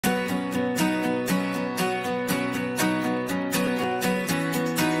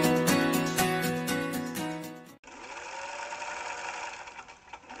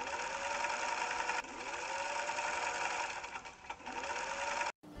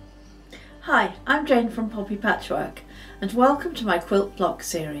Hi, I'm Jane from Poppy Patchwork and welcome to my quilt block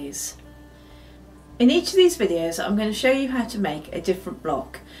series. In each of these videos I'm going to show you how to make a different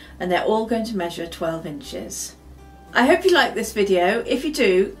block and they're all going to measure 12 inches. I hope you like this video. If you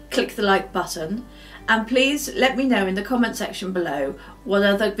do, click the like button and please let me know in the comment section below what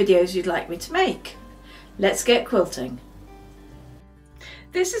other videos you'd like me to make. Let's get quilting.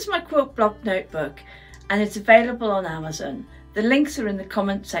 This is my quilt block notebook and it's available on Amazon. The links are in the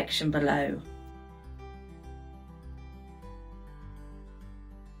comment section below.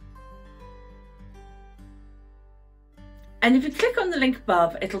 And if you click on the link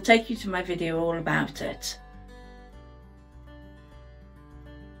above, it'll take you to my video all about it.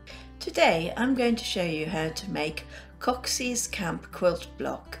 Today I'm going to show you how to make Coxeys Camp quilt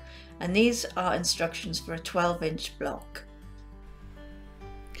block, and these are instructions for a 12-inch block.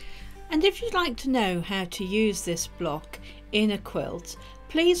 And if you'd like to know how to use this block in a quilt,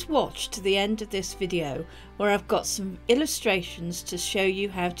 please watch to the end of this video where I've got some illustrations to show you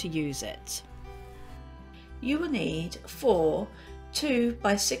how to use it. You will need 4 2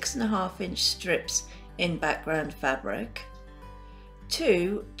 by 6.5 inch strips in background fabric,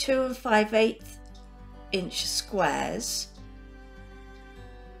 2 2 5/8 inch squares,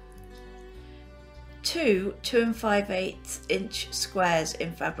 2 2 5/8 inch squares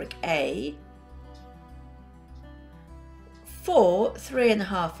in fabric A, 4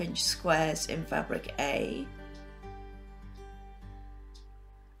 3.5 inch squares in fabric A,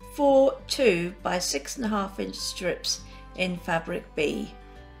 4 2 by 6.5 inch strips in fabric B,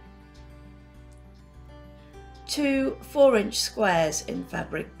 2 4-inch squares in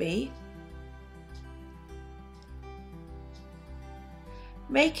fabric B.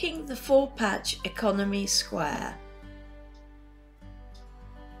 Making the 4-patch economy square.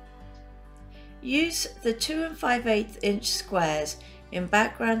 Use the 2 5/8 inch squares in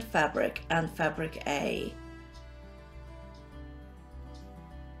background fabric and fabric A.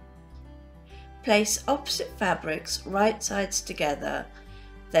 Place opposite fabrics right sides together,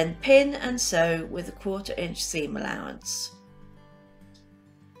 then pin and sew with a 1/4 inch seam allowance,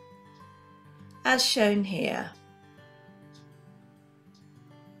 as shown here.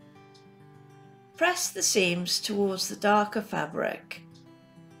 Press the seams towards the darker fabric.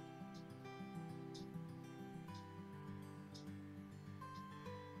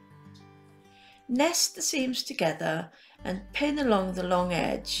 Nest the seams together and pin along the long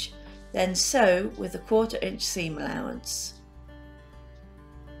edge, then sew with a 1/4 inch seam allowance,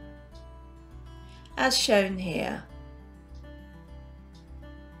 as shown here.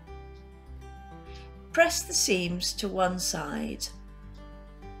 Press the seams to one side.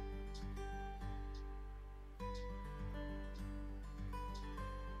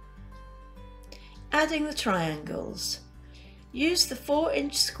 Adding the triangles. Use the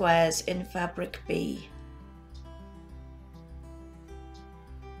 4-inch squares in fabric B.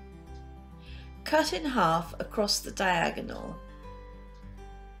 Cut in half across the diagonal.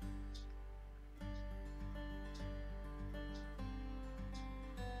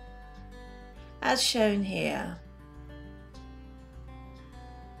 As shown here.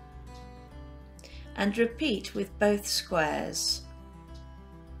 And repeat with both squares.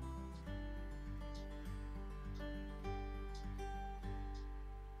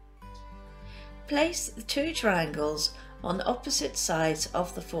 Place the 2 triangles on opposite sides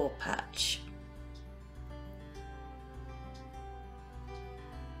of the 4-patch.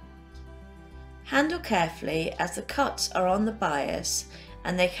 Handle carefully as the cuts are on the bias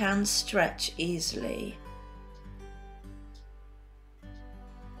and they can stretch easily.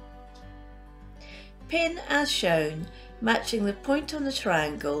 Pin as shown, matching the point on the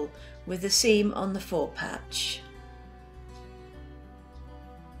triangle with the seam on the 4-patch.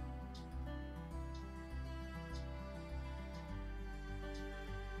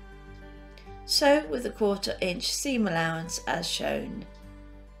 Sew with a 1/4 inch seam allowance as shown.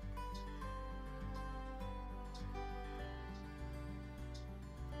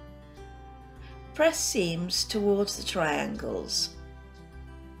 Press seams towards the triangles.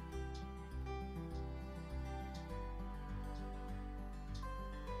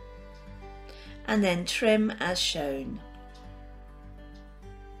 And then trim as shown.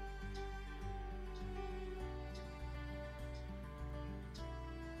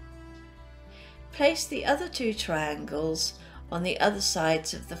 Place the other 2 triangles on the other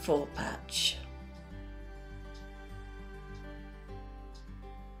sides of the 4-patch.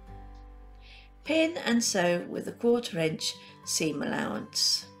 Pin and sew with a 1/4 inch seam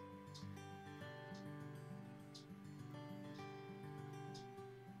allowance.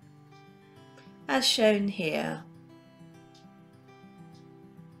 As shown here.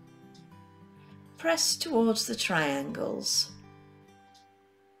 Press towards the triangles.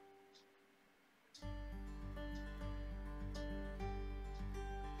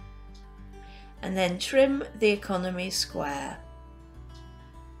 And then trim the economy square.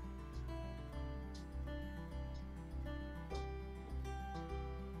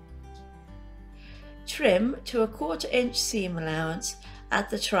 Trim to a 1/4 inch seam allowance at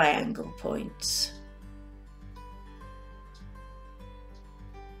the triangle points.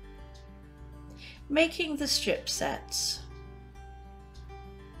 Making the strip sets.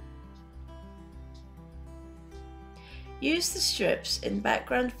 Use the strips in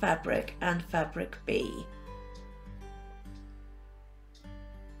background fabric and fabric B.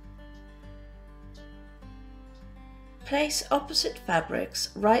 Place opposite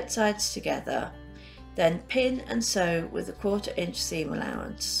fabrics right sides together, then pin and sew with a 1/4 inch seam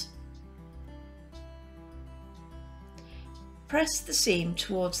allowance. Press the seam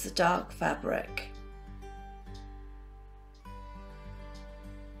towards the dark fabric.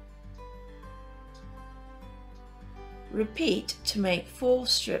 Repeat to make 4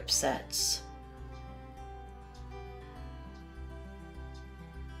 strip sets.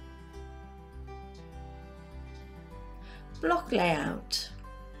 Block layout.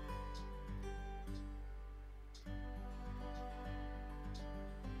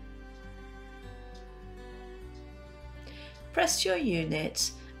 Press your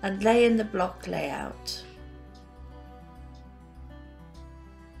units and lay in the block layout.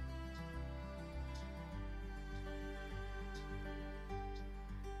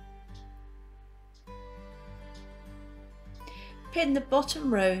 Pin the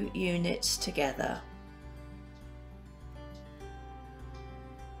bottom row units together.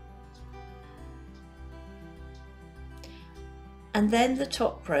 And then the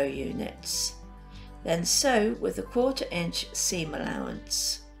top row units. Then sew with a 1/4 inch seam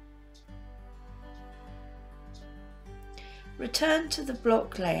allowance. Return to the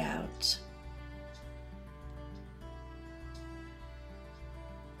block layout.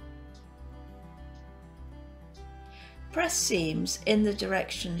 Press seams in the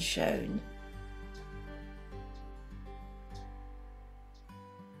direction shown.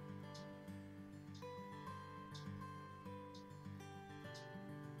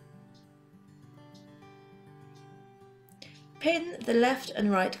 Pin the left and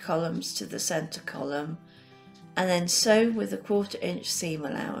right columns to the centre column and then sew with a 1/4 inch seam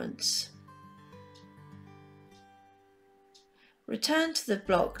allowance. Return to the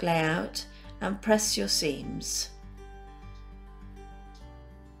block layout and press your seams.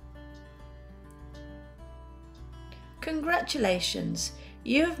 Congratulations,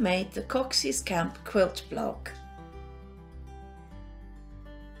 you have made the Coxeys Camp quilt block.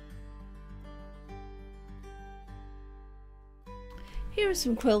 Here are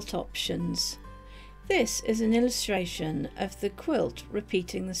some quilt options. This is an illustration of the quilt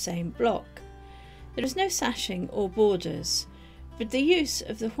repeating the same block. There is no sashing or borders, but the use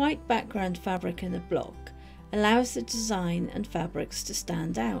of the white background fabric in the block allows the design and fabrics to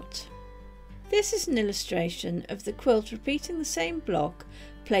stand out. This is an illustration of the quilt repeating the same block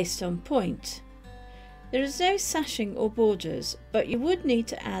placed on point. There is no sashing or borders, but you would need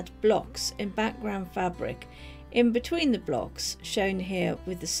to add blocks in background fabric in between the blocks, shown here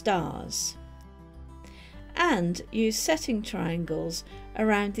with the stars, and use setting triangles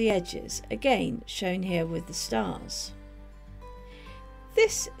around the edges, again shown here with the stars.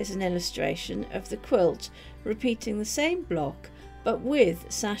 This is an illustration of the quilt repeating the same block but with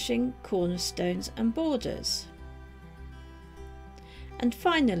sashing, cornerstones and borders. And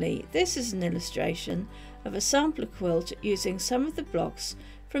finally, this is an illustration of a sampler quilt using some of the blocks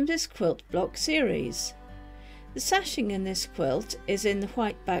from this quilt block series. The sashing in this quilt is in the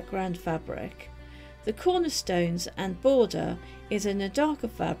white background fabric. The cornerstones and border is in a darker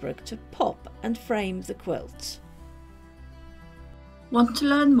fabric to pop and frame the quilt. Want to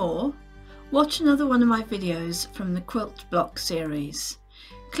learn more? Watch another one of my videos from the Quilt Block series.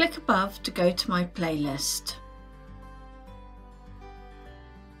 Click above to go to my playlist.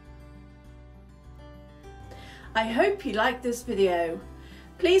 I hope you liked this video.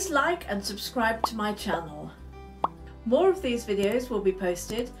 Please like and subscribe to my channel. More of these videos will be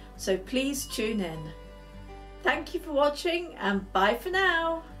posted, so please tune in. Thank you for watching and bye for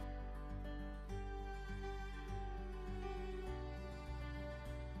now.